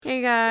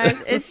Hey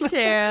guys, it's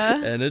Sarah.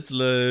 And it's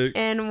Luke.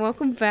 And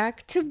welcome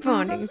back to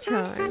Bonding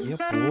Time. Yeah,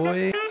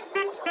 boy.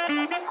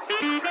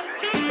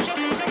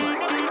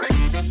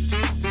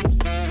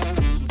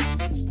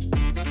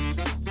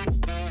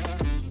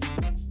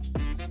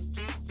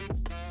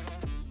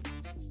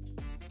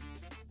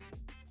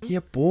 Yeah,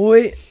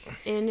 boy.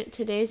 In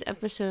today's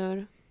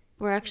episode,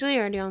 we're actually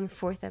already on the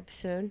 4th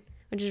episode,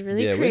 which is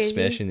really Yeah, crazy.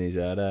 we're smashing these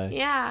out, eh?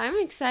 Yeah, I'm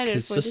excited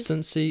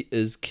Consistency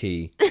is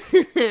key. for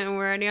this. We're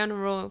already on a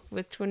roll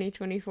with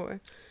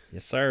 2024.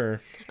 Yes, sir.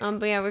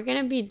 But yeah, we're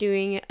going to be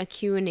doing a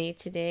Q&A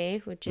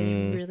today, which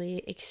is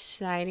really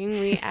exciting.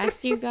 We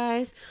asked you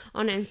guys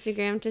on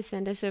Instagram to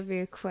send us over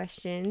your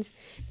questions.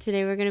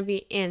 Today we're going to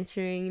be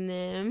answering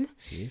them.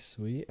 Yes,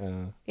 we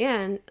are. Yeah,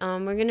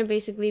 and we're going to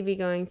basically be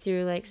going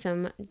through like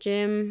some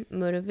gym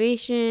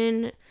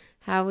motivation,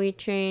 how we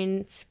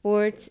train,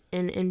 sports,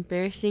 and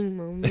embarrassing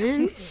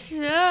moments.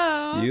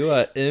 So You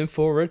are in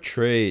for a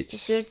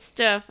treat. good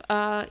stuff.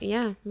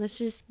 Yeah, let's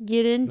just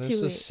get into Let's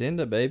it. just send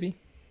it, baby.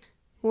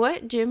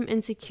 What gym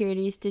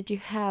insecurities did you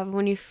have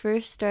when you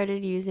first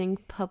started using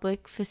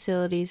public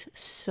facilities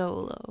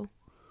solo?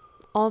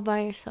 All by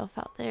yourself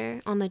out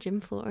there on the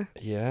gym floor.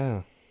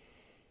 Yeah.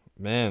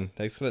 Man,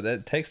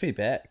 that takes me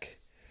back.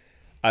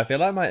 I feel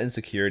like my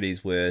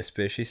insecurities were,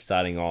 especially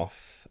starting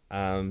off,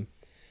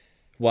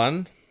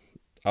 one,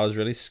 I was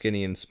really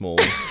skinny and small.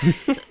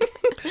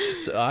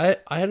 So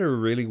I had a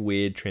really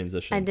weird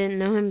transition. I didn't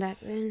know him back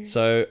then.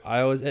 So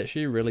I was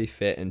actually really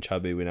fat and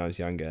chubby when I was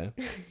younger.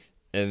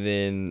 And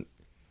then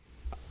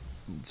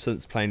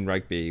since playing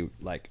rugby,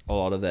 like a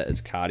lot of that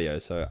is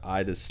cardio. So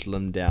I just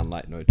slimmed down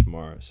like no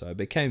tomorrow. So I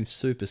became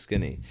super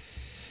skinny.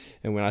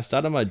 And when I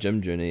started my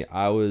gym journey,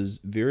 I was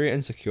very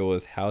insecure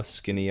with how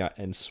skinny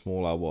and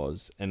small I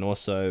was. And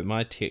also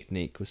my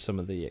technique with some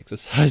of the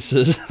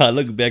exercises. I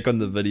look back on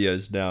the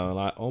videos now and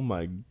like, oh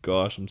my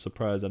gosh, I'm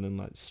surprised I didn't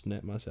like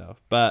snap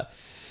myself. But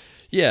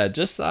yeah,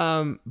 just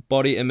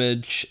body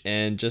image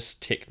and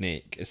just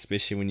technique,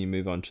 especially when you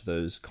move on to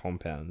those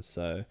compounds.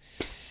 So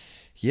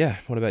yeah,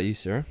 what about you,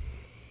 Sarah?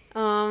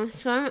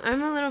 So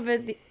I'm a little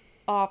bit the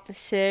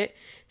opposite.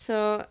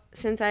 So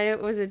since I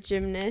was a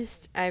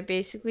gymnast, I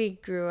basically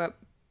grew up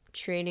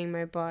training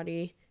my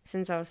body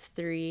since I was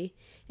 3,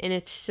 and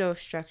it's so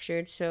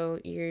structured. So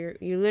you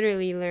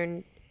literally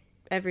learn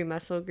every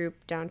muscle group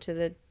down to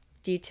the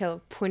detail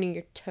of pointing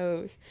your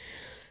toes.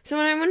 So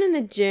when I went in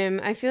the gym,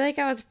 I feel like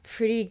I was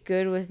pretty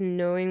good with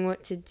knowing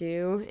what to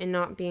do and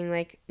not being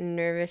like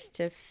nervous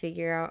to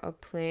figure out a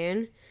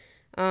plan.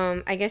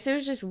 I guess it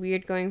was just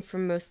weird going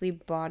from mostly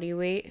body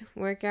weight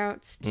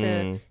workouts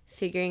to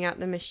figuring out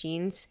the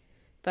machines,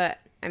 but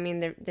I mean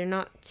they're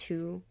not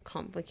too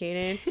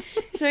complicated.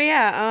 So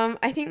yeah,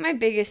 I think my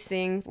biggest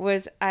thing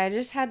was I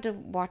just had to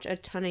watch a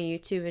ton of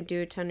YouTube and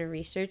do a ton of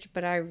research,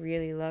 but I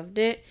really loved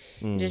it.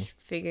 Just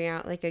figuring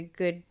out like a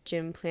good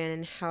gym plan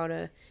and how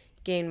to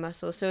gain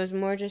muscle. So it was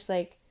more just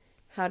like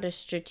how to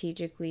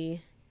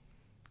strategically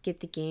get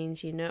the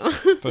gains,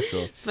 For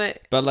sure.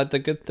 But like the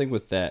good thing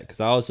with that, because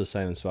I was the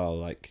same as well,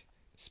 like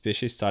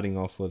especially starting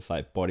off with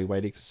like body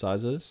weight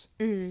exercises,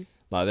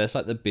 like that's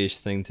like the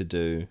best thing to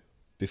do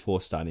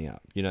before starting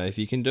up. If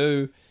you can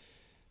do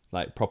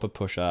like proper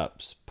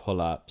push-ups,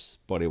 pull-ups,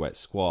 body weight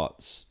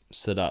squats,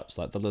 sit-ups,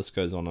 like the list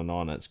goes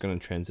on, it's going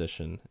to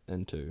transition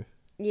into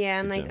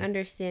yeah, and the like gym.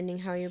 understanding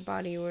how your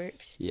body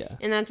works. Yeah.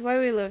 And that's why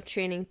we love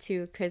training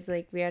too, because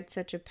like we had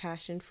such a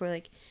passion for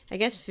like, I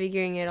guess,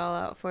 figuring it all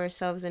out for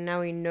ourselves, and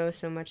now we know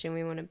so much and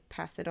we want to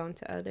pass it on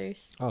to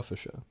others. Oh, for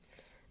sure.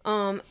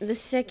 The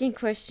second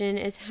question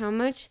is, how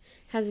much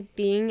has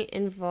being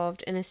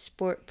involved in a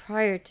sport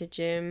prior to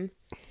gym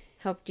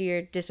helped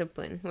your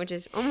discipline? Which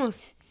is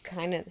almost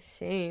kind of the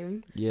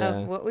same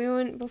of what we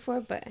went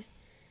before, but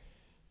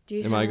do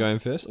you Am I going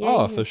first? Yeah,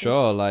 Oh, you for go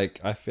sure. Like,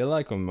 I feel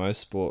like on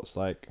most sports,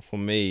 like for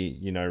me,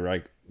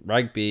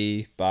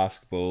 rugby,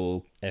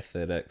 basketball,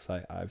 athletics,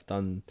 like I've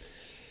done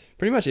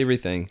pretty much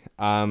everything.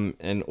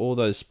 And all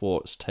those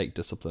sports take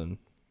discipline.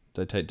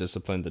 They take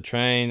discipline to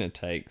train. It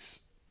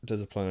takes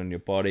discipline on your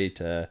body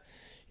to,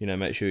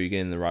 make sure you're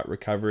getting the right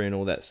recovery and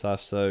all that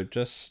stuff. So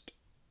just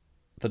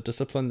the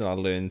discipline that I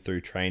learned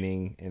through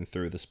training and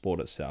through the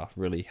sport itself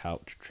really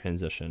helped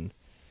transition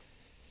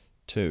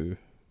to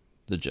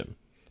the gym.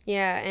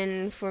 Yeah,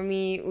 and for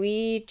me,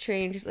 we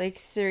trained like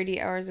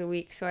 30 hours a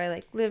week, so I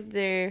like lived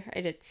there,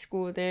 I did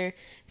school there,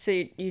 so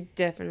you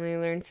definitely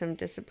learn some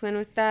discipline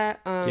with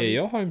that. Yeah,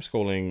 your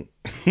homeschooling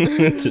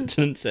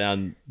didn't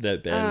sound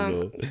that bad at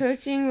all.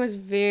 Coaching was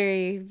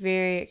very,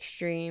 very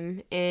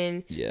extreme,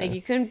 and Yeah. like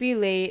you couldn't be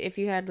late. If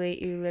you had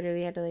late, you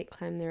literally had to like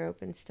climb the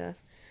rope and stuff.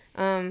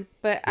 But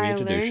We I had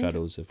to do learned,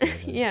 shuttles if we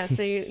were late. yeah,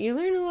 so you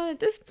learn a lot of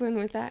discipline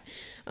with that.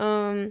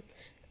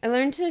 I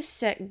learned to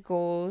set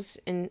goals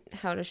and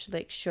how to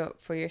like show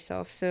up for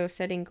yourself. So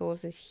setting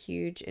goals is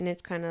huge, and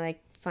it's kind of like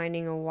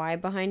finding a why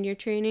behind your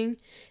training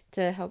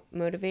to help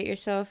motivate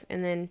yourself.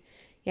 And then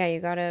yeah,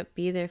 you gotta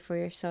be there for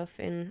yourself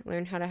and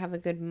learn how to have a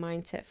good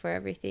mindset for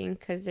everything,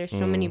 because there's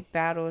so many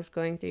battles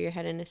going through your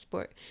head in a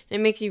sport, and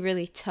it makes you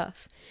really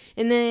tough.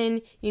 And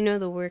then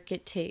the work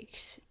it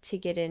takes to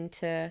get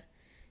into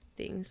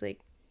things, like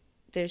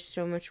there's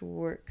so much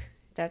work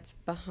that's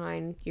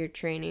behind your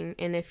training,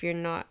 and if you're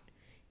not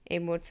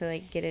able to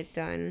like get it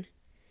done,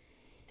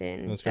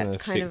 then It's going to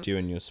that's kind affect of you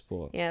in your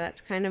sport. yeah,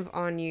 that's kind of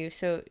on you.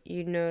 So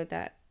you know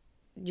that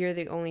you're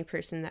the only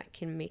person that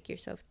can make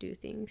yourself do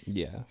things.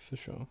 Yeah, for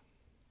sure.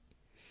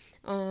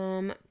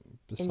 Besides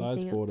Anything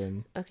else?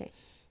 boredom. Okay.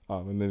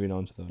 Oh, we're moving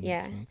on to the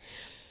Yeah. next one.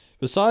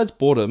 Besides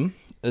boredom,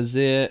 is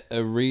there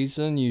a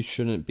reason you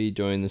shouldn't be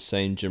doing the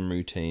same gym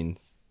routine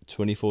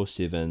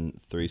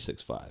 24/7,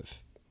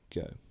 365?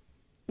 Go.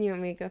 You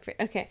want me to go first?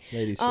 Okay.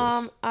 Ladies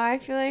first. I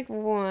feel like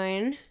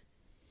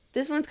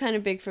this one's kind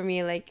of big for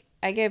me. Like,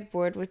 I get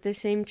bored with the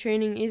same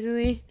training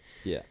easily.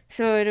 Yeah.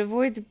 So it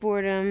avoids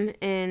boredom,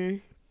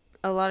 and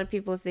a lot of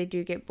people, if they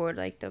do get bored,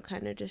 like they'll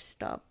kind of just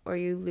stop, or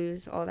you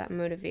lose all that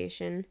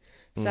motivation.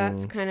 So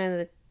that's kind of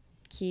the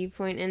key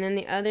point. And then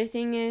the other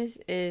thing is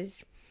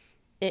it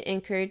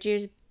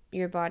encourages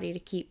your body to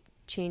keep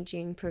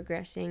changing,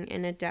 progressing,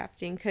 and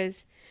adapting.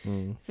 Because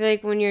I feel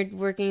like when you're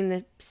working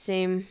the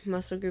same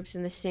muscle groups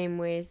in the same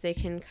ways, they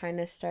can kind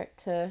of start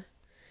to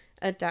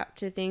adapt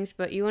to things.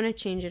 But you want to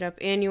change it up,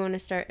 and you want to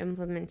start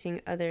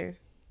implementing other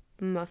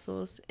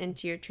muscles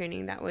into your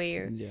training. That way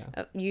you're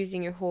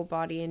using your whole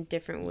body in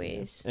different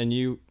ways. And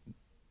you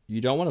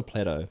don't want to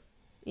plateau.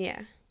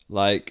 Yeah.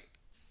 Like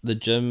the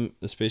gym,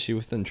 especially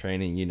within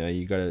training,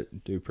 you got to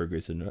do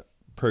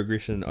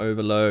progression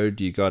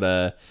overload. You got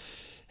to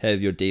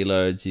have your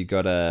deloads.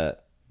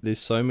 There's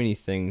so many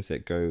things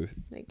that go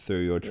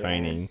through your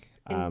training.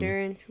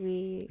 Endurance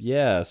week.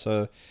 Yeah.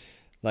 So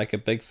like a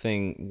big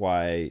thing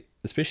why,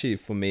 especially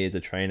for me as a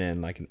trainer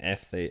and like an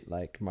athlete,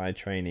 like my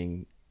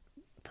training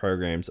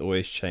programs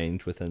always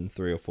change within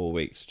 3 or 4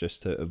 weeks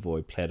just to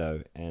avoid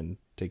plateau and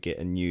to get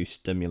a new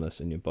stimulus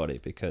in your body,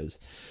 because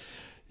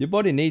your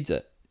body needs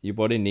it. Your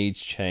body needs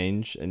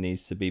change. It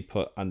needs to be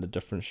put under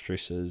different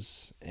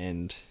stresses,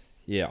 and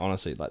yeah,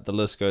 honestly, like the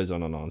list goes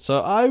on and on.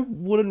 So I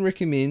wouldn't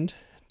recommend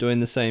doing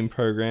the same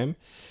program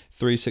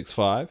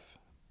 365,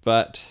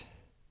 but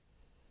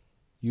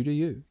you do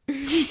you.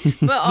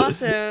 But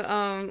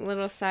also,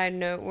 little side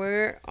note,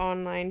 we're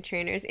online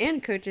trainers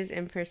and coaches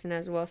in person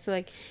as well. So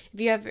like, if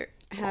you ever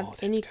have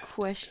any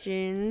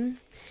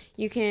questions,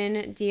 you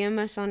can DM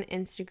us on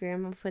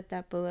Instagram. I'll put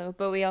that below.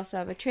 But we also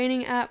have a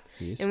training app,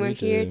 and we're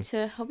here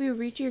to help you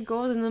reach your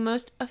goals in the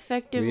most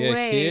effective way. We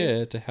are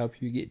here to help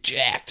you get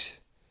jacked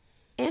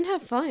and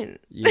have fun.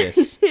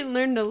 Yes. And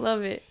learn to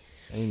love it.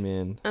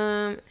 Amen.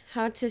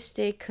 How to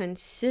stay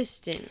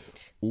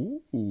consistent.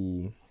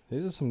 Ooh,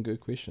 these are some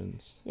good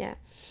questions. Yeah.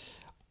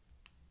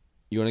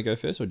 You want to go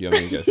first, or do you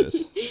want me to go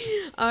first?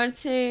 I would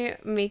say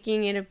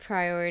making it a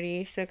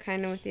priority. So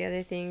kind of with the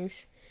other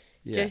things,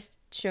 just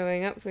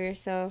showing up for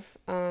yourself,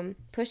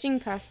 pushing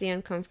past the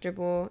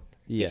uncomfortable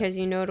because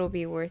it'll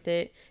be worth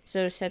it.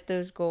 So set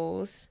those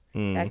goals.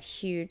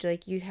 That's huge.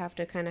 Like, you have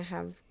to kind of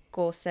have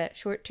goals set,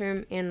 short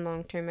term and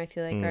long term. I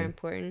feel like are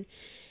important.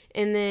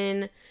 And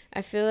then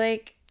I feel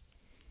like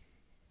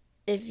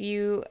if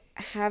you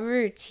have a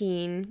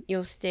routine,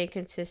 you'll stay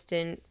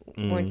consistent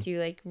once you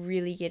like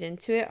really get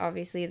into it.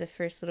 Obviously the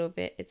first little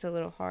bit it's a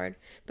little hard,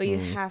 but you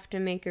have to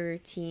make a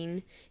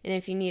routine. And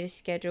if you need a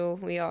schedule,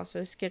 we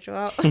also schedule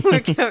out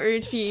workout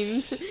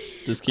routines.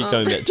 Just keep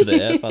coming back to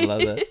the app. I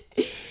love it.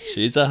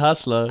 She's a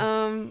hustler.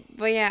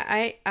 But yeah,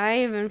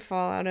 I even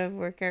fall out of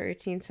workout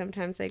routines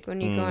sometimes, like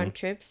when you go on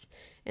trips,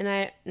 and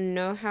I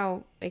know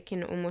how it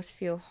can almost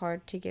feel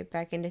hard to get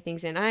back into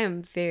things. And I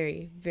am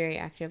very, very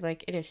active.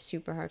 Like, it is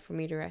super hard for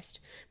me to rest.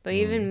 But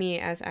even me,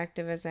 as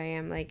active as I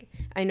am, like,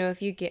 I know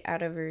if you get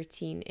out of a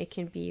routine, it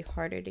can be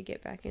harder to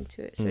get back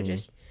into it. So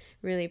just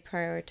really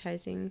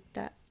prioritizing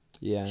that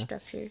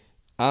structure.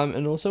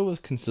 And also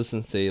with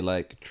consistency,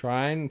 like,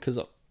 trying, because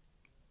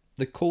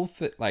the cool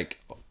thing,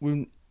 like,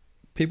 when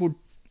people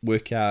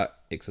work out,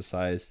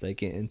 exercise, they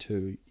get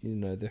into,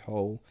 the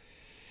whole,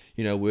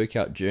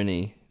 workout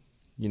journey.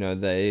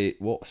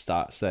 What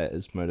starts that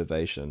is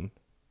motivation.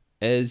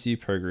 As you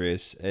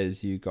progress,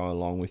 as you go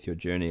along with your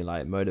journey,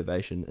 like,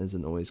 motivation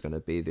isn't always going to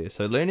be there.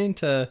 So learning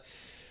to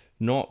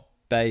not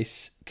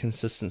base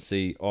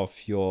consistency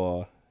off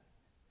your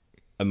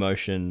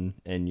emotion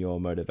and your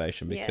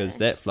motivation, because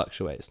that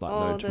fluctuates like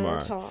no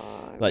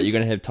tomorrow. Like, you're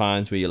going to have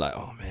times where you're like,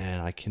 oh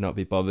man, I cannot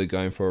be bothered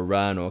going for a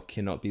run, or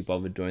cannot be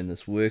bothered doing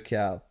this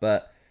workout.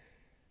 But,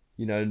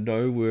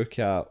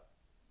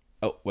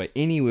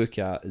 any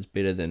workout is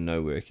better than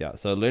no workout.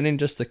 So learning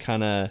just to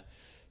kind of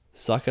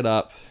suck it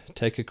up,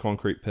 take a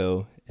concrete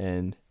pill,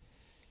 and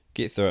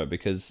get through it,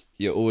 because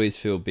you always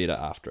feel better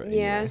after it.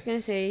 Yeah, anyway. I was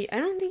gonna say, I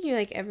don't think you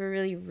ever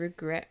really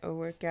regret a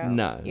workout.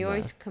 No, you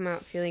always come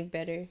out feeling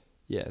better.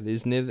 Yeah,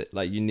 there's never,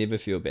 you never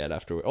feel bad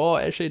after. Oh,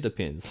 actually, it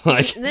depends.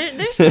 Like,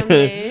 there's some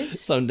days.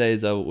 Some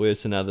days are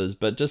worse than others,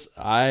 but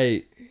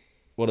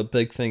what a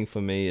big thing for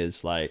me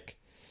is, like,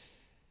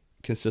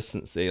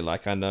 consistency.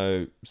 Like, I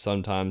know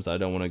sometimes I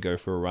don't want to go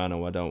for a run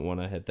or I don't want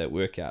to have that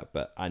workout,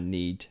 but I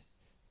need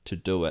to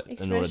do it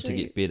in order to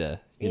get better,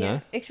 you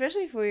know?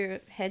 Especially for your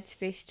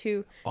headspace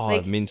too. Oh,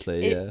 like,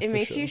 mentally, yeah. It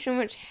makes you so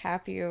much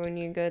happier when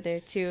you go there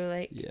too.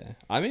 Like, yeah.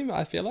 I mean,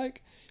 I feel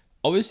like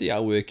obviously I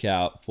work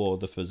out for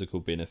the physical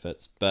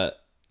benefits,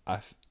 but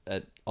a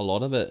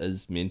lot of it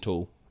is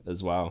mental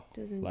as well.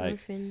 those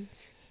Like,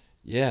 endorphins.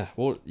 yeah,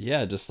 well,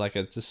 yeah, just like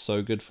it's just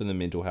so good for the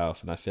mental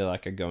health, and I feel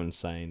like I go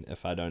insane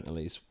if I don't at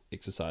least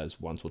exercise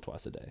once or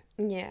twice a day,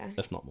 Yeah.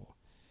 if not more.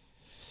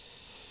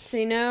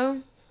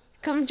 So,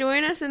 come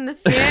join us in the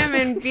fam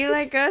and be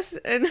like us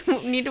and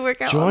need to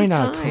work out Join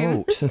all our the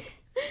time. cult.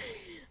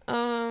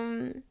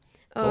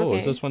 Okay.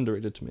 Is this one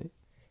directed to me?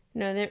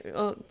 No,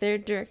 they're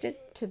directed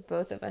to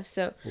both of us.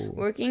 So, Ooh.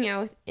 working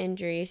out with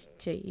injuries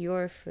to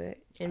your foot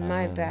and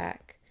my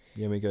back.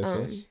 Yeah, we go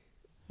first.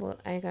 Well,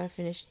 I gotta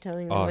finish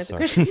telling them what the Sorry.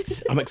 question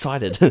is. I'm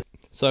excited.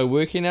 So,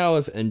 working out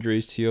with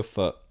injuries to your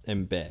foot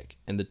and back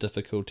and the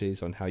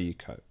difficulties on how you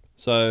cope.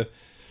 So,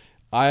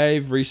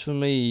 I've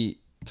recently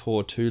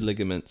tore 2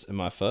 ligaments in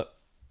my foot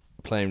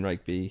playing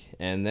rugby,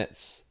 and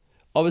that's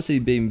obviously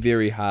been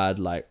very hard,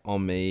 like,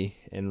 on me,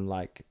 and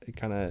like it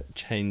kind of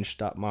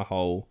changed up my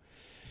whole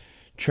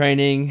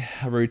training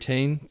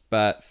routine.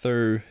 But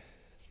through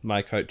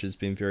my coach has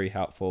been very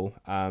helpful.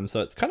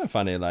 So it's kind of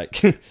funny,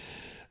 like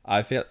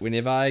I feel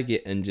whenever I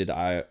get injured,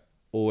 I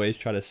always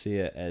try to see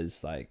it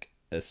as like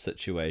a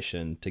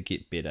situation to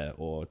get better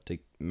or to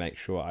make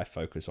sure I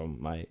focus on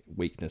my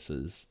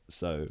weaknesses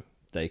so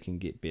they can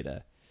get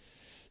better.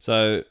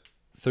 So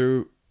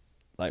through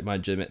like my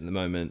gym at the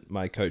moment,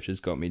 my coach has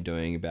got me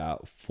doing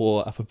about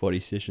 4 upper body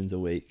sessions a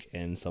week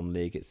and some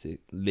leg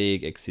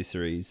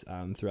accessories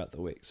throughout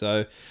the week.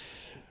 So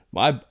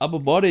my upper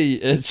body,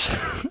 it's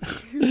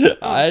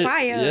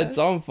it's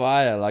on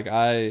fire. Like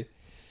I'm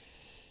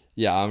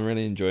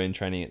really enjoying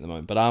training at the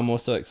moment, but I'm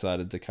also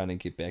excited to kind of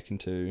get back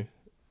into,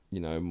 you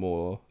know,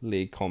 more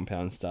leg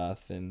compound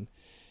stuff and,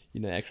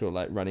 you know, actual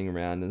like running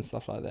around and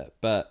stuff like that.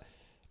 But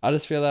I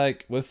just feel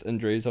like with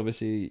injuries,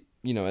 obviously,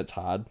 you know, it's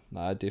hard.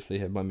 I definitely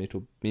have my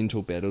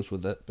mental battles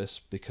with it,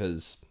 just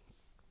because,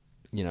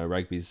 you know,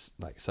 rugby's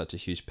like such a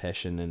huge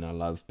passion and I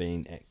love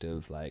being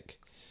active. Like,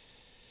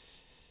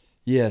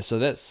 yeah, so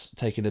that's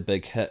taken a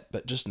big hit,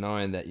 but just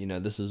knowing that, you know,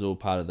 this is all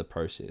part of the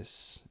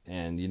process,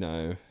 and, you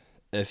know,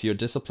 if you're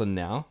disciplined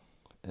now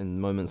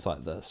in moments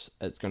like this,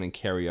 it's going to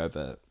carry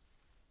over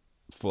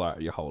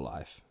throughout your whole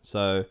life.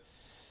 So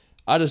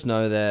I just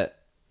know that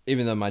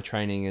even though my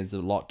training is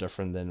a lot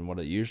different than what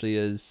it usually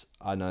is,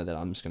 I know that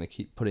I'm just going to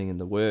keep putting in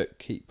the work,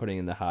 keep putting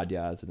in the hard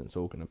yards, and it's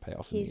all going to pay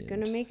off. He's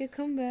going to make a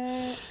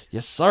comeback.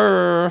 Yes,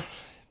 sir.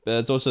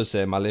 But it's also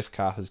sad, my left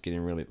calf is getting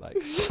really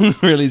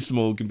really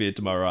small compared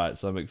to my right,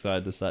 so I'm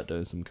excited to start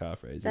doing some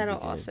calf raises. That'll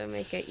also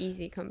make an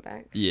easy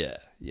comeback. Yeah.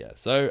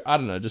 So, I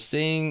don't know, just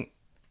seeing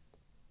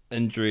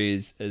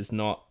injuries is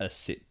not a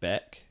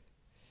setback,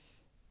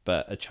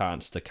 but a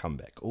chance to come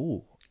back.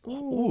 Ooh,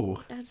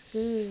 that's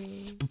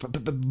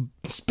good.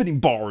 Spinning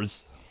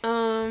bars.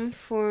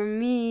 For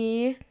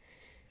me,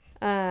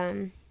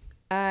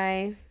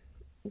 I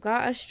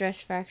got a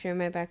stress fracture in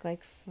my back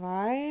like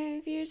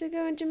 5 years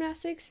ago in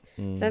gymnastics.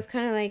 So that's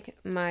kind of like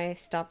my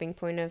stopping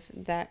point of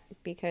that,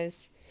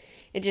 because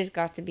it just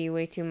got to be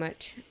way too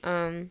much.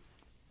 And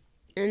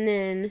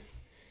then,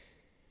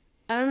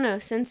 I don't know,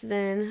 since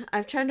then,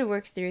 I've tried to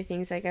work through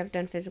things. Like, I've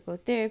done physical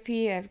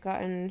therapy, I've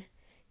gotten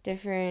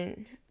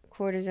different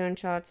cortisone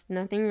shots.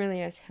 Nothing really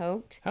has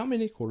helped. How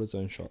many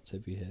cortisone shots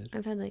have you had?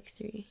 I've had like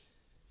 3.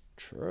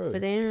 True.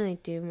 But they didn't really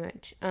do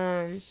much.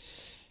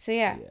 So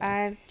yeah,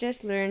 I've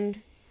just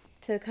learned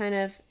to kind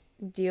of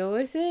deal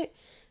with it.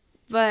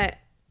 But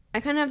I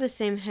kind of have the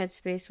same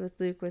headspace with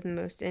Luke with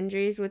most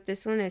injuries. With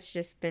this one, it's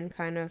just been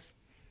kind of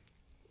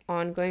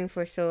ongoing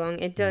for so long.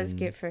 It does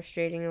get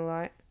frustrating a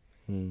lot.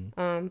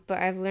 But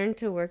I've learned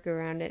to work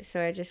around it.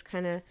 So I just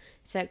kind of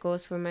set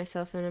goals for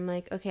myself, and I'm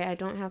like, okay, I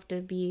don't have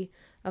to be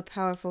a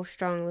powerful,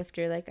 strong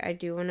lifter. Like, I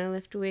do want to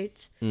lift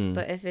weights,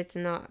 but if it's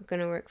not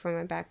gonna work for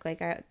my back,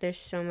 like, there's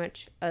so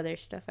much other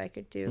stuff I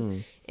could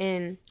do.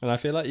 And I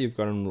feel like you've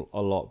gotten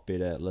a lot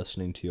better at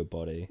listening to your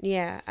body.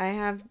 Yeah, I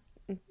have.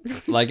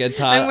 Like, it's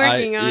hard. I'm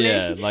working on it.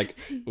 Yeah, like,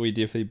 we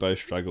definitely both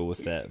struggle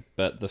with that.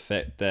 But the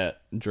fact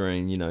that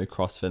during, you know,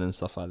 CrossFit and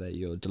stuff like that,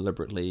 you're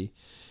deliberately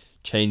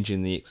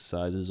changing the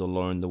exercises or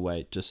lowering the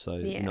weight just so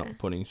you're not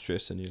putting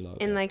stress on your lower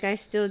And back. like, I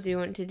still do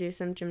want to do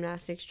some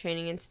gymnastics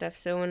training and stuff.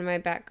 So when my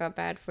back got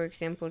bad, for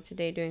example,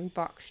 today doing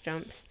box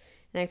jumps,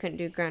 and I couldn't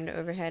do ground to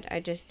overhead, I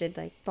just did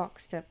like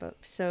box step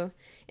ups. So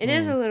it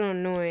is a little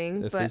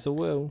annoying, If but there's a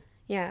will.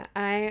 yeah,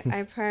 I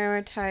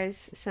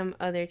prioritize some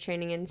other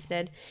training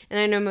instead. And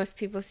I know most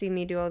people see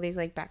me do all these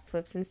like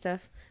backflips and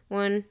stuff.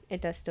 One,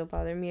 it does still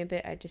bother me a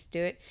bit. I just do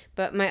it.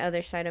 But my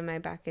other side of my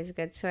back is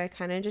good. So I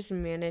kind of just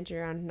manage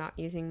around not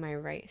using my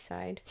right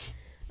side.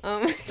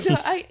 So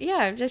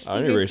I've just I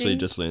only figured recently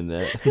things, just learned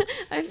that.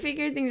 I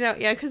figured things out.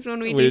 Yeah, because when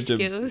we We do do-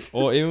 skills,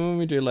 Or even when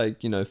we do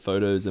like,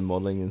 photos and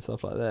modeling and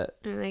stuff like that.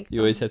 I'm like, You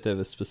always have to have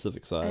a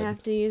specific I side.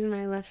 have to use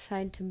my left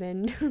side to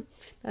bend.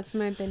 That's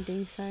my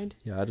bending side.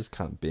 Yeah, I just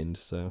can't bend,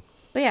 so.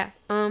 But yeah,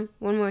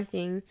 one more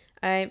thing.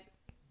 I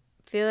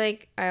feel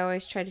like I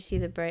always try to see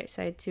the bright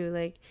side too.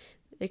 Like,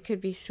 it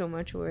could be so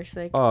much worse.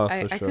 Like, Oh,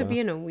 I for could sure. be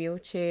in a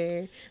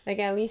wheelchair. Like,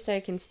 at least I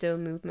can still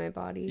move my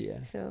body.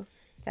 Yeah. So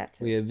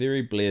that's We are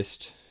very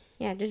blessed.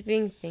 yeah, just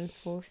being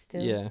thankful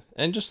still. Yeah.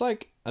 And just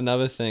like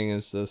another thing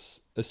is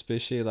this,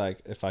 especially like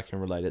if I can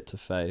relate it to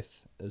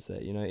faith, is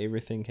that,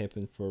 everything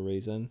happens for a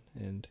reason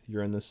and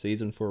you're in this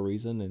season for a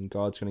reason and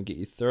God's going to get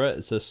you through it.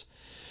 It's just,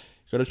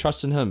 you got to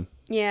trust in Him.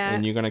 Yeah.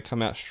 And you're going to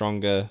come out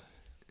stronger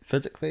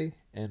physically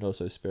and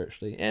also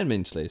spiritually and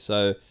mentally.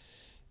 So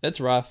it's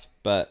rough,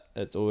 but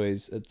it's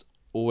always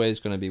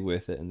going to be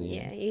worth it in the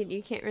Yeah, end.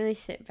 you can't really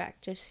sit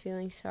back just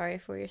feeling sorry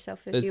for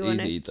yourself if It's you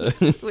want easy to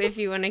though. if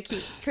you want to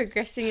keep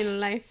progressing in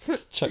life.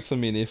 Chuck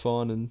some NF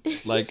on and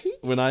like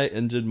when I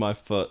injured my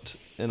foot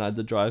and I had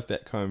to drive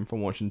back home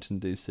from Washington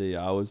DC,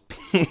 I was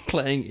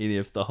playing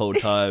NF the whole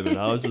time and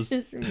I was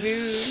just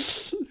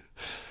moved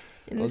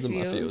in I was the in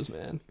my fields. feels,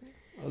 man.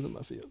 I was in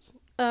my feels.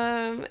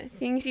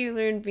 Things you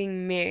learned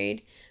being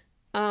married.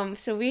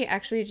 So we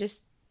actually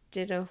just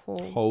did a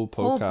Whole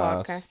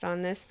podcast.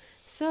 on this.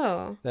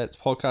 So That's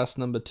podcast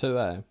number 2,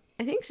 eh?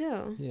 I think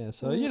so. Yeah,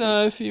 so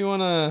if you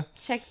wanna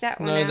Check that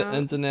one know out. the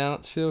ins and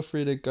outs, feel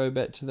free to go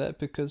back to that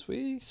because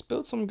we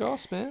spilled some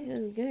goss, man. It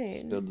was good.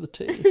 Spilled the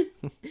tea.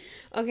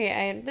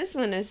 Okay, this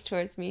one is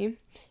towards me.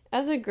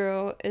 As a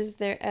girl, is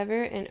there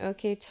ever an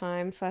okay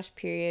time /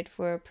 period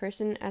for a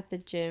person at the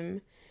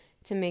gym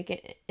to make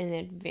it in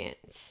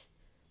advance?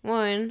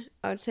 One,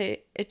 I would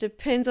say it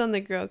depends on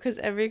the girl because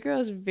every girl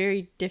is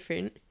very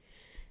different.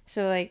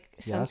 So like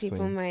some Yes, people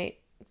queen. might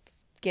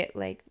get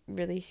like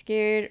really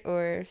scared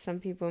or some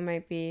people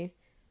might be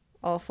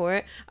all for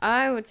it.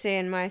 I would say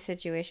in my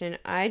situation,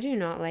 I do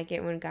not like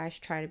it when guys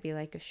try to be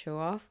like a show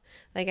off.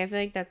 Like I feel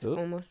like that's Oop.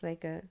 almost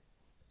like a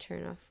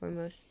turn off for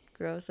most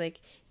girls. Like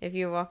if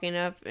you're walking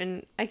up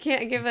and I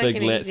can't give like Big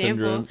an lat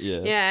example. syndrome.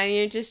 Yeah. Yeah, and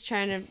you're just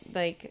trying to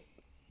like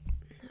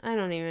I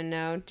don't even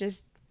know,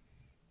 just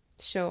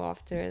show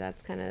off to her.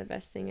 That's kind of the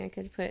best thing I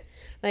could put.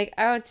 Like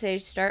I would say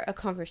start a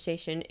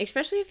conversation,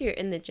 especially if you're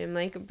in the gym.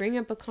 Like bring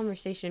up a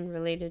conversation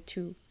related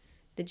to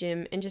the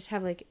gym and just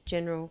have like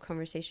general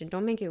conversation.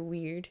 Don't make it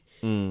weird.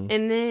 And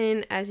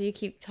then as you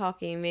keep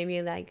talking,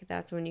 maybe like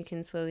that's when you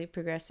can slowly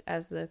progress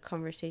as the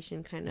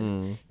conversation kind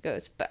of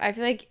goes. But I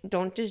feel like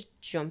don't just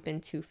jump in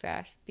too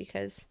fast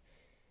because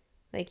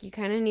like you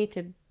kind of need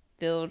to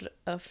build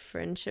a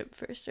friendship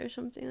first or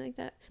something like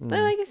that.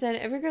 But like I said,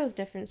 every girl's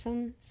different.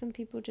 Some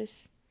people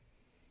just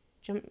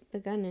jump the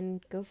gun and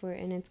go for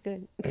it and it's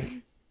good.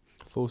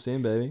 Full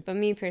send, baby. But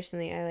me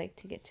personally, I like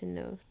to get to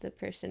know the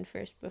person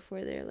first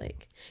before they're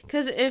like...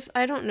 Because if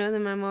I don't know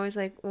them, I'm always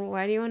like, well,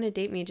 why do you want to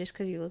date me just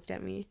because you looked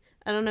at me?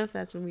 I don't know if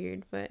that's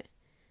weird, but...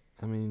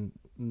 I mean,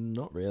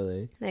 not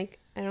really. Like,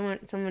 I don't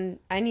want someone...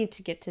 I need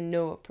to get to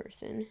know a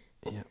person.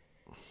 Yeah.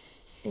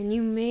 And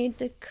you made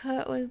the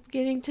cut with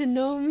getting to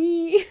know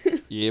me.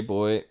 Yeah,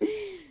 boy.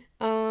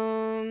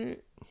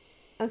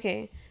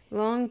 Okay.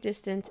 Long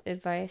distance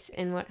advice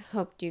and what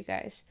helped you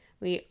guys.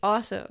 We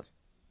also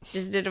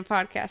just did a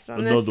podcast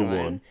on this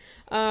one.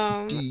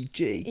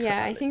 DJ.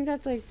 Yeah, I think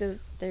that's like the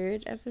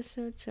 3rd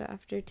episode, so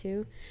after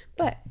 2.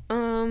 But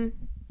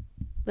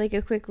like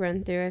a quick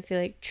run through, I feel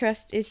like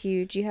trust is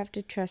huge. You have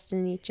to trust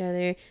in each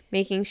other,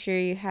 making sure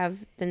you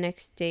have the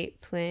next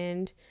date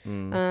planned.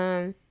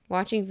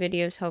 Watching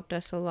videos helped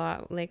us a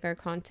lot, like our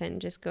content,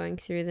 just going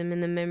through them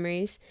and the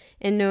memories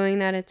and knowing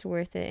that it's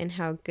worth it and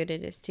how good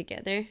it is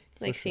together,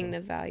 like seeing the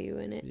value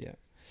in it. Yeah.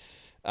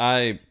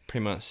 I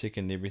pretty much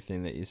second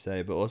everything that you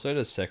say, but also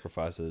just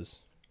sacrifices.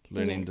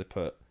 Learning to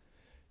put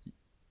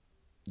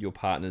your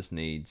partner's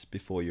needs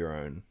before your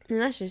own. And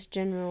that's just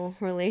general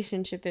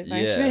relationship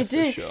advice Yeah, right for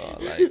there. sure.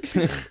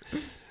 Like,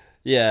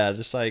 yeah,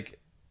 just like,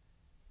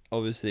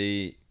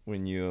 obviously,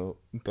 when you're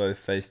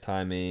both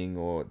FaceTiming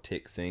or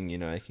texting,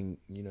 it can,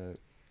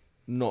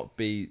 not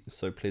be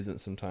so pleasant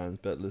sometimes,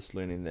 but just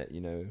learning that,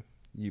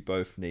 you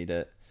both need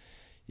it.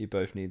 You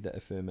both need that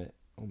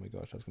oh my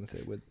gosh, I was going to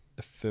say it with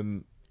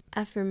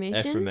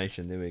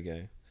affirmation, there we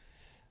go.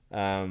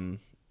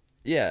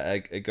 Yeah,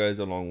 it goes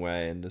a long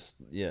way, and just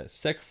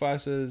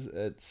sacrifices.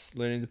 It's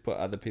learning to put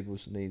other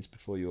people's needs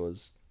before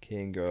yours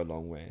can go a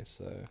long way.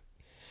 So,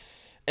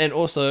 and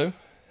also,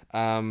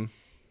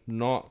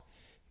 not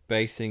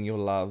basing your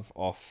love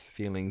off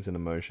feelings and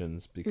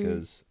emotions,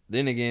 because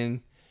then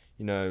again,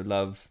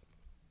 love,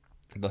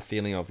 the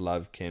feeling of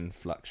love can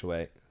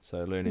fluctuate.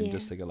 So learning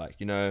just to go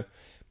like,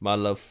 my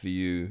love for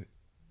you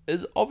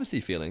is obviously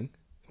feeling,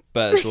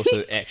 but it's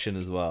also action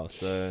as well.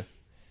 So,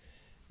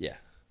 yeah.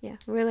 Yeah,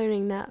 we're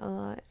learning that a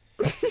lot.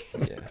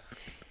 Yeah.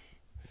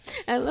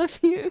 I love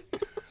you.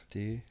 Do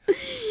you?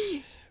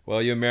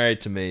 Well, you're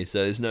married to me,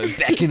 so there's no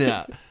backing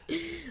out.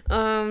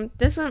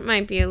 This one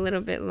might be a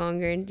little bit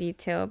longer in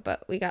detail,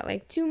 but we got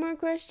like 2 more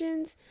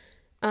questions.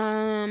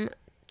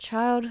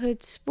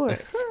 childhood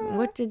sports.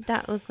 What did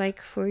that look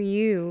like for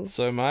you?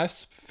 So my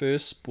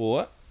first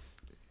sport,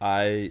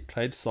 I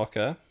played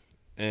soccer,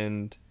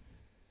 and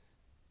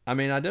I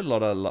mean I did a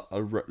lot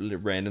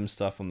of random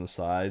stuff on the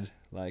side.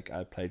 Like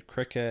I played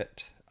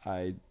cricket.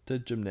 I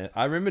did gymnastics.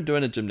 I remember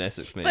doing a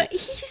gymnastics meet. But you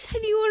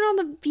said you went on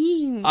the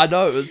beam. I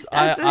know.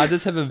 I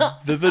just have a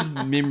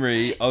vivid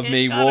memory of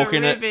me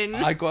walking it.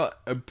 I got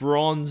a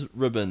bronze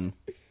ribbon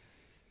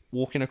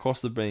walking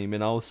across the beam,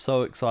 and I was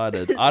so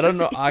excited. I don't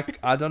know.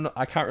 I don't know.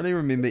 I can't really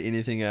remember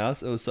anything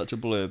else. It was such a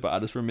blur, but I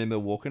just remember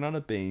walking on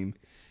a beam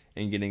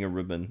and getting a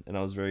ribbon, and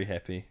I was very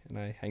happy. And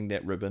I hung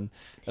that ribbon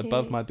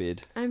above my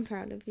bed. I'm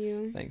proud of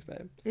you. Thanks,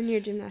 babe. In your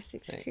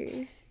gymnastics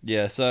career.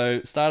 Yeah,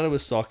 so started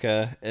with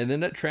soccer, and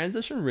then it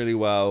transitioned really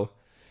well.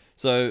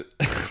 So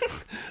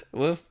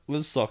with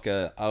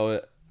soccer,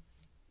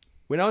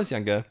 when I was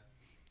younger,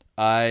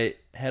 I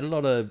had a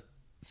lot of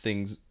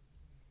things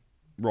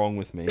wrong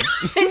with me.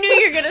 I knew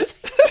you were gonna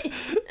say.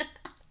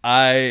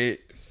 I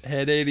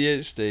had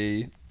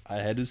ADHD, I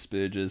had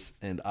Asperger's,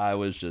 and I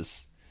was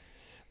just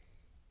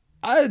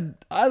I had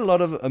a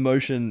lot of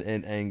emotion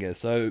and anger.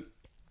 So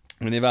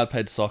whenever I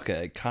played soccer,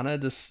 it kind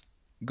of just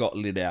got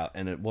let out,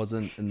 and it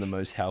wasn't in the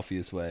most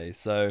healthiest way.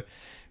 So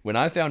when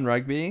I found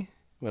rugby,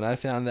 when I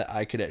found that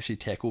I could actually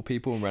tackle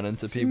people and run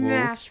into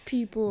Smash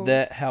people,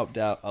 that helped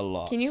out a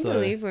lot. Can you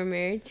believe we're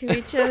married to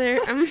each other?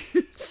 I'm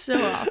so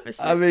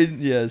opposite. I mean,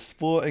 yeah,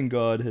 sport and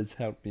God has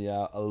helped me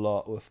out a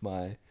lot with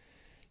my,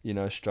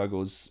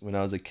 struggles when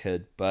I was a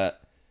kid.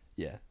 But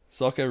yeah,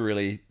 soccer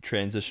really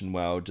transitioned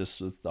well just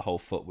with the whole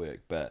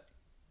footwork. But,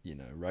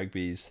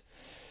 rugby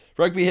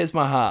has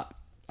my heart.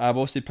 I've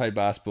also played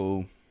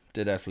basketball,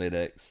 did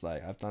athletics,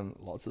 I've done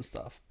lots of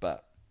stuff,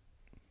 but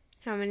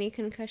how many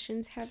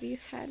concussions have you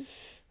had?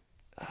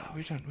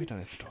 We don't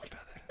have to talk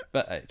about that.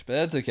 But 8. But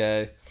that's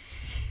okay.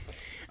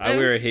 I I'm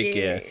wear a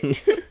scared.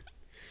 headgear.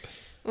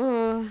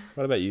 Oh,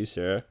 What about you,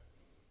 Sarah?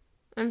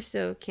 I'm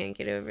still can't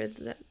get over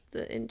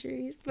the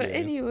injuries. But Yeah.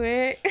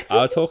 anyway.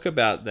 I'll talk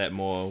about that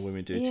more when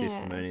we do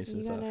testimonies and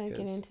you stuff. gotta 'cause-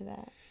 get into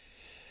that.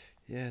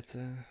 Yeah, it's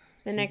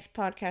The next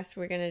podcast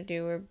we're gonna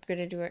do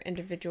our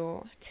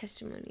individual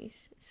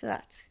testimonies. So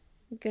that's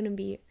gonna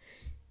be.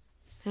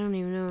 I don't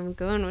even know where I'm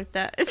going with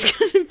that. It's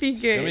gonna be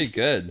good. gonna be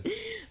good.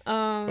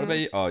 What What about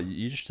you? Oh,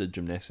 you just did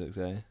gymnastics,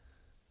 eh?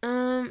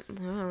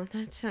 Wow,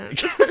 that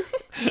sounds.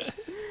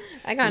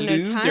 I got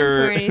no time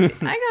Loser. for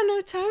anything. I got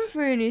no time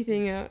for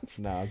anything else.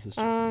 No, I was just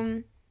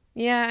joking.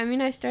 Yeah, I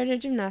mean, I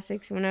started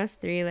gymnastics when I was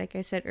 3, like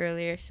I said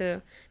earlier.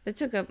 So that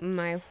took up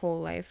my whole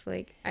life.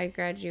 Like I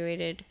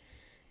graduated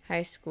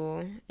high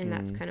school, and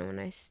that's kind of when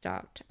I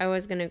stopped. I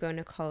was gonna go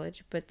into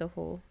college, but the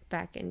whole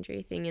back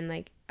injury thing, and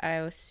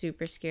I was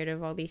super scared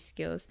of all these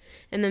skills,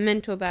 and the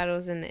mental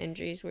battles and the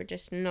injuries were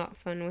just not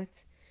fun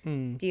with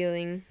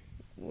dealing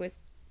with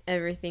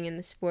everything in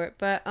the sport.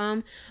 But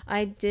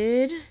I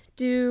did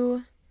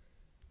do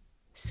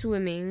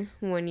swimming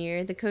one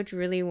year. The coach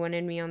really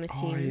wanted me on the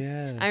team. Oh,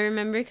 yeah. I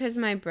remember because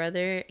my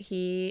brother,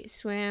 he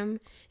swam,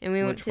 and we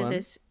went Which to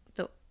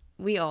one?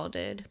 we all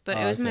did, but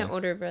it Oh, was my okay.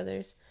 older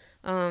brothers.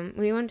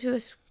 We went to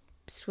a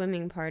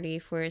swimming party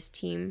for his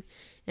team,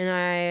 and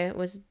I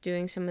was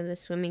doing some of the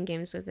swimming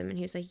games with him, and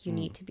he was like, you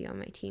need to be on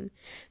my team.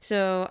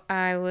 So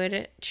I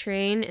would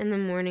train in the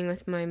morning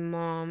with my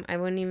mom. I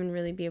wouldn't even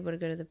really be able to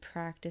go to the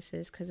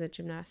practices because of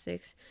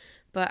gymnastics,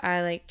 but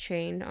I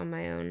trained on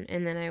my own,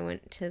 and then I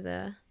went to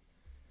the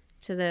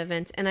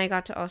events, and I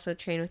got to also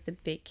train with the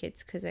big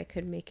kids because I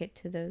could make it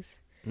to those.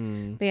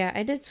 But yeah,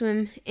 I did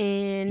swim,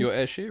 and You're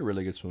actually a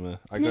really good swimmer.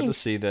 I got to Thanks.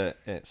 see that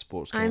at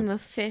sports camp. I'm a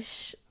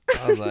fish.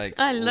 I was like,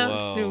 I love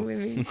whoa.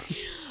 swimming.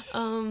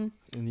 And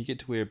you get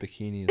to wear a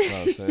bikini as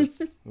well,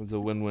 so it was a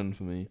win-win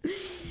for me.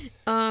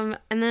 And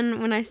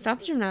then when I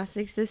stopped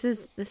gymnastics, this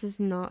is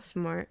not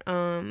smart.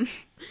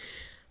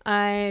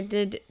 I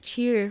did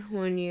cheer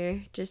one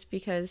year just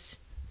because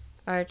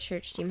our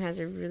church team has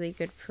a really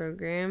good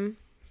program,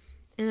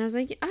 and I was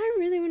like, I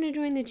really want to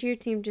join the cheer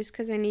team just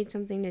because I need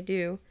something to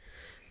do.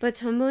 But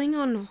tumbling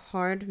on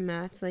hard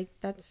mats,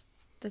 that's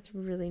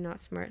really not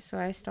smart. So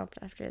I stopped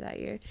after that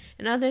year.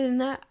 And other than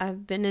that,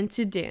 I've been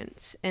into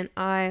dance, and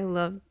I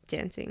love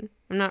dancing.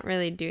 I'm not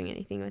really doing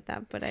anything with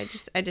that, but I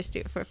just do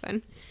it for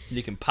fun.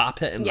 You can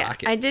pop it and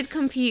lock it. I did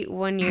compete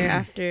one year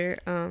after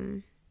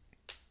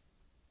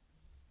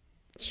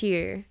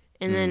cheer,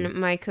 and then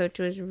my coach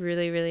was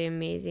really, really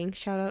amazing.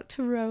 Shout out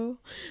to Ro,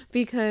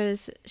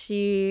 because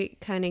she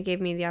kind of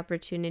gave me the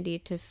opportunity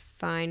to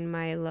find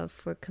my love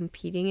for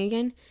competing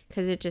again,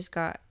 because it just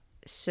got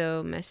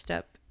so messed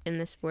up in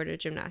the sport of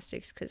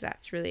gymnastics, because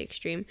that's really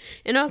extreme.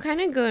 And I'll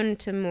kind of go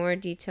into more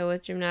detail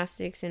with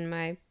gymnastics and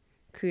my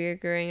career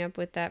growing up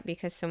with that,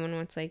 because someone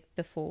wants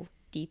the full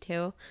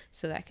detail,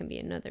 so that can be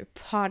another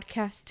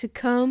podcast to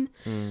come.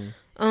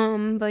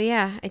 But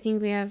yeah, I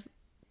think we have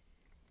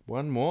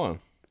One more.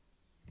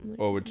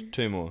 Or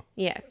 2 more.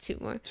 2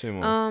 more. 2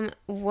 more.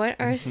 What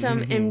are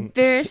some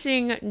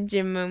embarrassing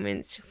gym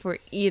moments for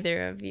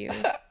either of you?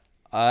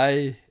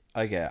 I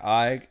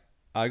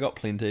got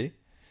plenty,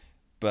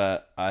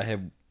 but I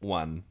have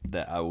one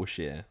that I will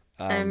share.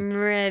 I'm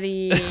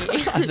ready.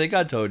 I think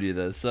I told you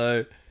this.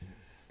 So.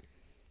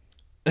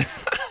 Get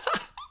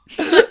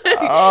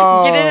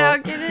it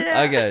out, get it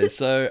out. Okay,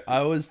 so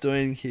I was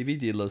doing heavy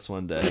deadlifts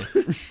one day.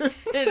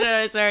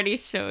 It's already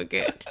so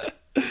good.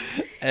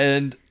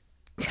 And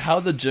how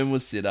the gym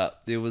was set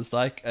up, there was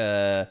like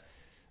it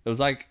was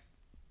like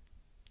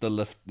the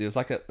lift. There was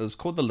like it was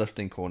called the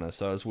lifting corner.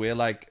 So it was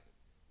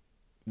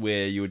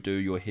where you would do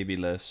your heavy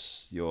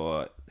lifts,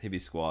 your heavy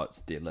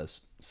squats,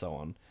 deadlifts, so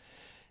on.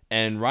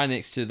 And right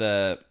next to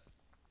the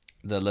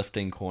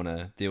lifting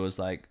corner, there was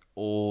like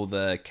all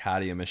the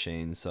cardio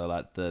machines. So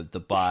like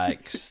the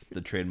bikes,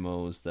 the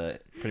treadmills, the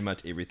pretty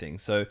much everything.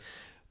 So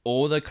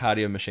all the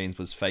cardio machines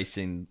was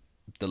facing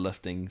the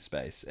lifting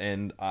space,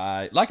 and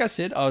like I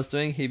said, I was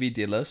doing heavy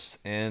deadlifts,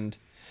 and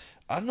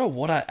I don't know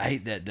what I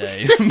ate that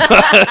day,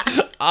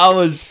 but I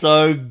was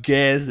so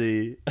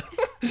gassy,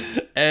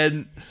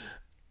 and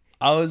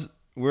I was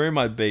wearing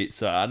my Beats,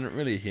 so I didn't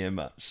really hear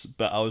much,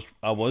 but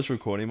I was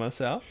recording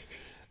myself,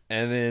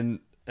 and then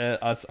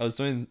I was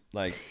doing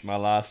like my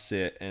last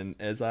set, and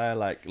as I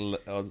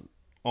was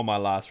on my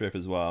last rep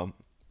as well,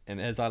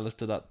 and as I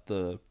lifted up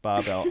the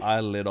barbell, I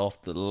let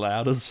off the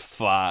loudest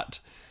fart.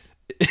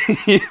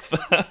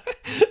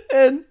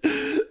 And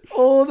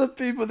all the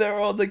people that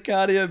were on the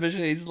cardio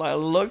machines like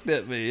looked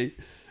at me.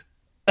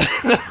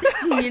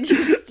 You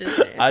just did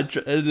it.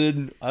 And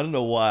then I don't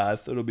know why I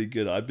thought it'd be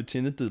good. I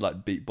pretended to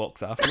like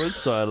beatbox afterwards,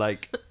 so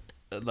like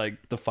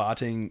the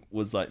farting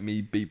was like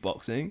me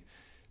beatboxing.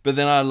 But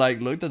then I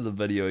like looked at the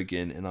video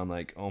again, and I'm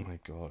like, oh my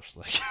gosh,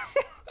 like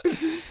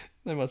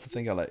they must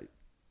think I like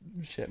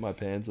shat my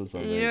pants or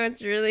something. You know,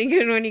 it's really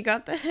good when you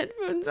got the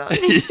headphones on.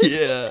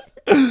 Yeah.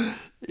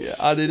 Yeah,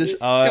 I need to.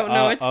 Don't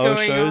know what's I will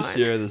going show on.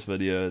 Sarah this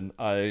video, and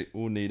I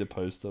will need to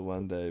post it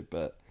one day.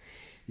 But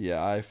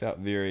yeah, I felt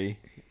very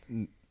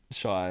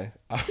shy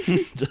after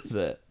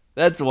that.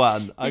 That's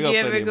one. Did you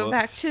ever go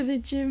back to the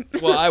gym?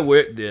 Well, I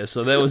worked there,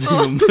 so that was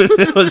even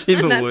that was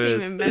even That's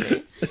worse. even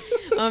better.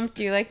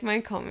 Do you like my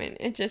comment?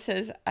 It just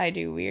says I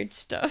do weird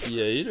stuff.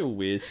 Yeah, you do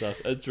weird stuff.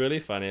 It's really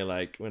funny.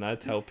 Like when I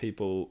tell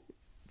people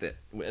that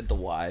at the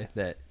Y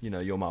that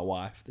you're my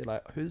wife, they're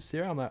like, "Who's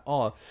Sarah?" I'm like,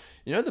 "Oh,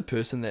 the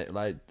person that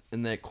like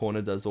in that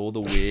corner does all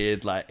the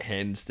weird like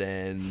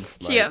handstands."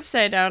 She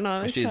upside down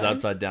all the She's time.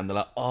 upside down. They're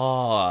like,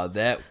 "Oh,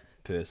 that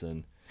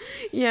person."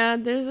 Yeah,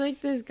 there's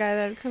like this guy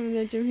that would come in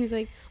the gym. He's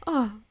like,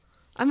 "Oh,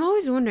 I'm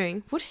always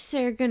wondering what is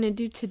Sarah gonna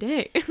do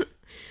today."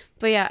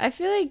 But yeah, I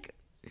feel like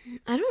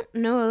I don't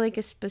know like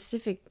a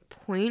specific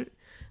point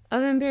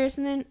of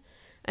embarrassment.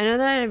 I know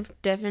that I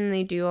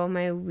definitely do all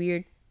my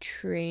weird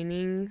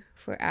training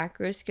for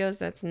acro skills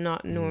that's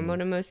not normal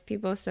to most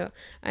people, so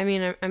I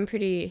mean I'm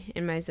pretty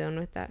in my zone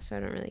with that, so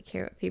I don't really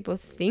care what people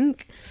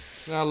think.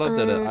 No, I love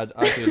that.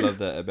 I do love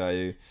that about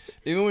you.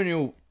 Even when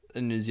you're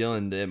in New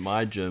Zealand at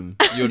my gym,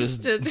 you're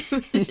just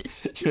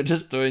you're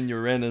just doing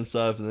your random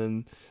stuff, and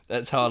then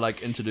that's how I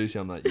like introduce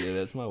you. I'm like, yeah,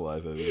 that's my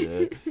wife over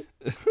there.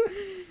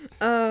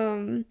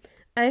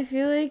 I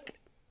feel like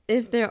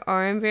if there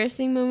are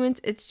embarrassing moments,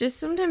 it's just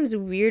sometimes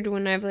weird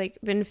when I've like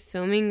been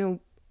filming a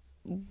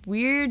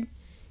weird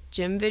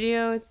gym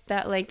video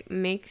that like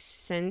makes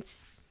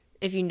sense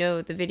if you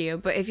know the video,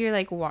 but if you're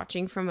like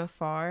watching from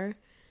afar,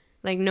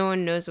 like no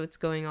one knows what's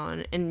going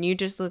on and you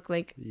just look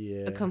like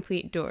a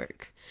complete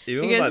dork.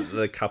 Even with like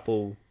the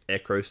couple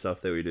acro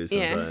stuff that we do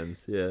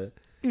sometimes. Yeah.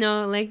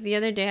 No, like the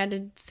other day I had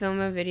to film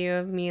a video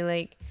of me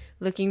like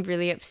looking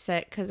really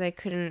upset because I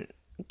couldn't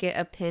get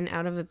a pin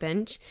out of a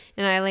bench,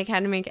 and I like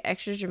had to make it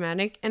extra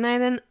dramatic, and I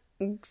then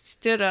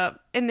stood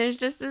up and there's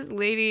just this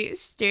lady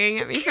staring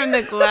at me from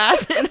the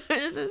glass, and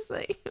I was just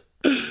like,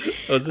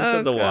 was this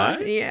at the Y?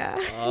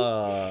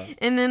 Yeah.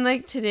 And then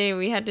like today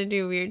we had to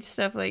do weird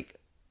stuff like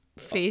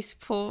face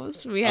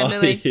pulls. We had to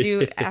like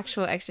do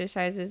actual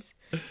exercises.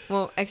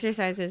 Well,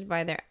 exercises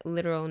by their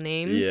literal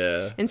names.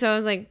 Yeah. And so I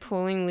was like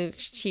pulling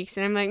Luke's cheeks,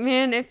 and I'm like,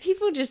 man, if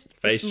people just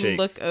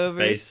look over.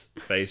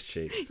 Face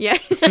cheeks. Yeah.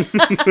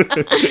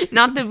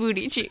 Not the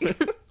booty cheeks.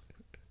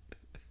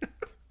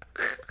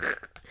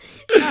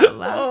 Not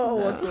laugh, Oh,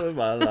 no. what's with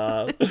my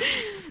laugh?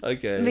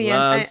 Okay. But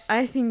yeah,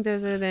 I think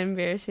those are the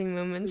embarrassing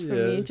moments for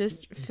me, Yeah.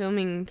 just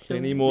filming the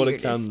Plenty more to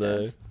weirdest come, stuff.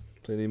 though.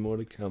 Plenty more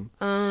to come.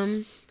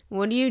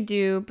 What do you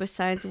do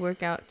besides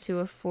work out to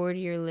afford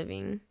your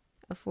living?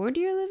 Afford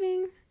your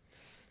living?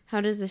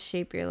 How does this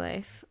shape your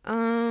life?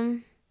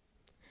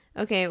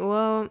 Okay,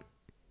 well,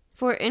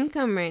 for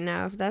income right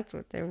now, if that's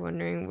what they're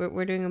wondering,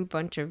 we're doing a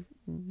bunch of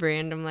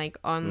random, like,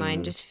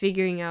 online, just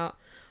figuring out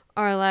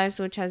our lives,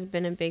 which has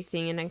been a big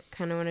thing, and I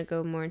kind of want to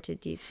go more into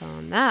detail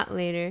on that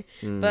later.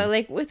 But,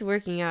 like, with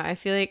working out, I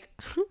feel like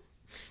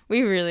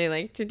we really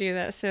like to do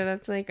that, so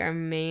that's, like, our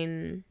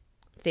main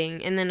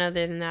thing. And then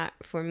other than that,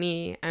 for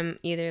me, I'm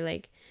either,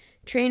 like,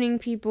 training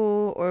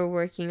people or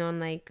working on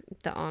like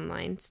the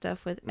online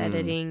stuff with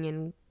editing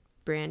and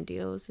brand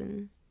deals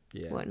and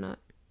whatnot.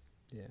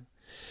 Yeah.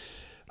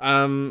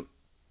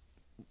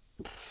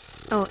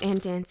 Oh,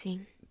 and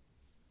dancing.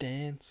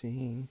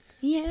 Dancing.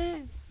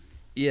 Yeah.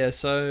 Yeah,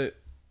 so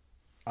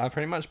I've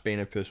pretty much been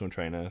a personal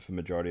trainer for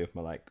majority of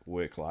my like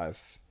work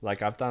life.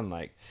 Like I've done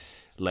like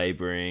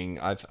laboring.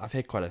 I've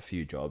had quite a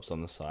few jobs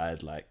on the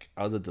side. Like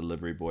I was a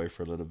delivery boy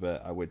for a little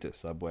bit. I worked at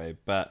Subway,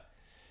 but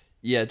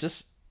yeah,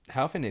 just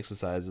health and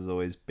exercise has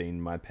always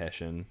been my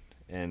passion,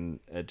 and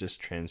it just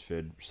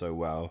transferred so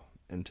well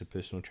into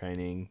personal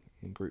training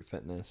and group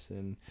fitness.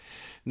 And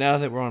now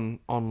that we're on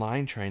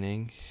online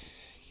training,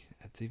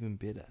 it's even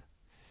better.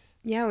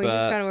 Yeah, we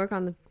just got to work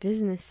on the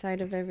business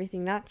side of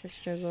everything. That's a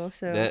struggle.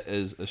 So that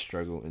is a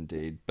struggle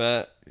indeed.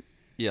 But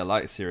yeah,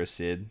 like Sarah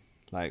said,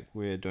 like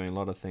we're doing a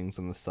lot of things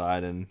on the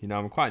side, and you know,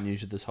 I'm quite new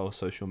to this whole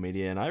social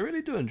media, and I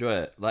really do enjoy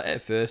it. Like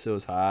at first it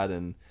was hard,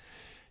 and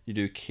you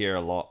do care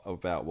a lot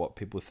about what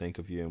people think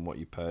of you and what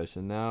you post,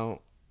 and now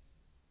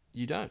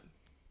you don't.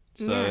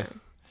 So yeah.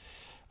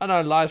 I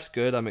know life's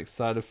good. I'm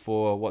excited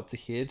for what's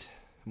ahead.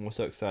 I'm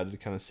also excited to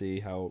kind of see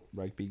how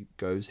rugby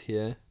goes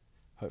here.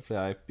 Hopefully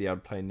I'll be able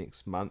to play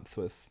next month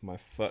with my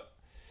foot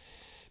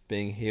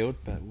being healed,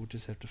 but we'll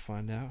just have to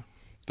find out.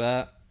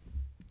 But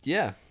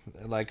yeah,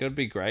 like it'd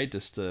be great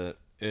just to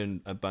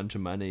earn a bunch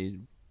of money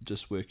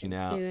just working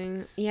out.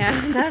 Yeah,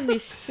 that'd be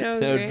so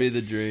That great. would be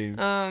the dream.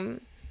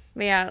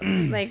 But yeah,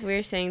 like we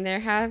were saying, there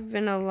have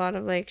been a lot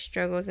of like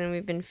struggles, and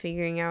we've been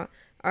figuring out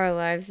our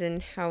lives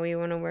and how we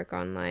want to work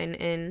online,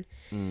 and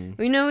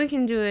we know we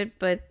can do it,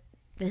 but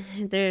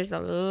there's a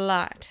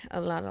lot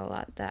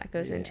that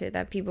goes into it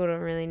that people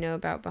don't really know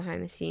about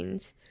behind the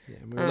scenes. Yeah,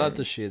 and we'd love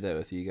to share that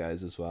with you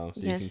guys as well,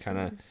 so yes, you can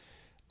kind of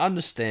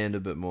understand a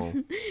bit more.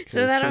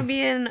 So that'll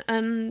be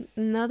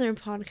another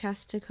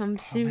podcast to come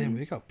soon. Oh man,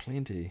 we got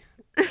plenty.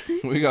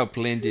 We got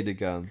plenty to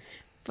come.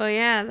 But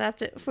yeah,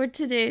 that's it for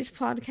today's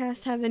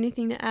podcast. Have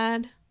anything to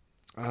add?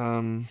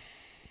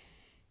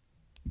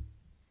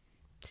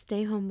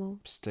 Stay humble.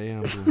 Stay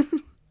humble.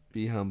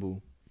 Be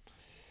humble.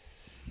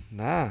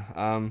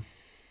 Nah,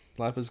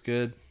 life is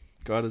good.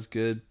 God is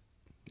good.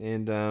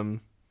 And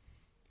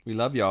we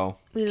love y'all.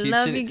 We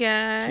love you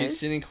guys. Keep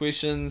sending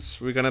questions.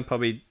 We're going to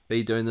probably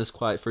be doing this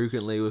quite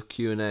frequently with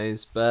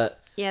Q&As, but...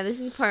 Yeah,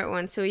 this is part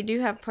 1, so we do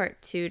have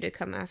part 2 to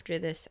come after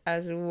this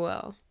as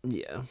well.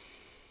 Yeah.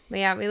 But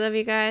yeah, we love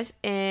you guys,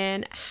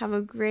 and have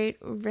a great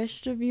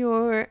rest of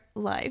your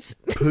lives.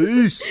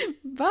 Peace.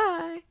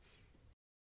 Bye.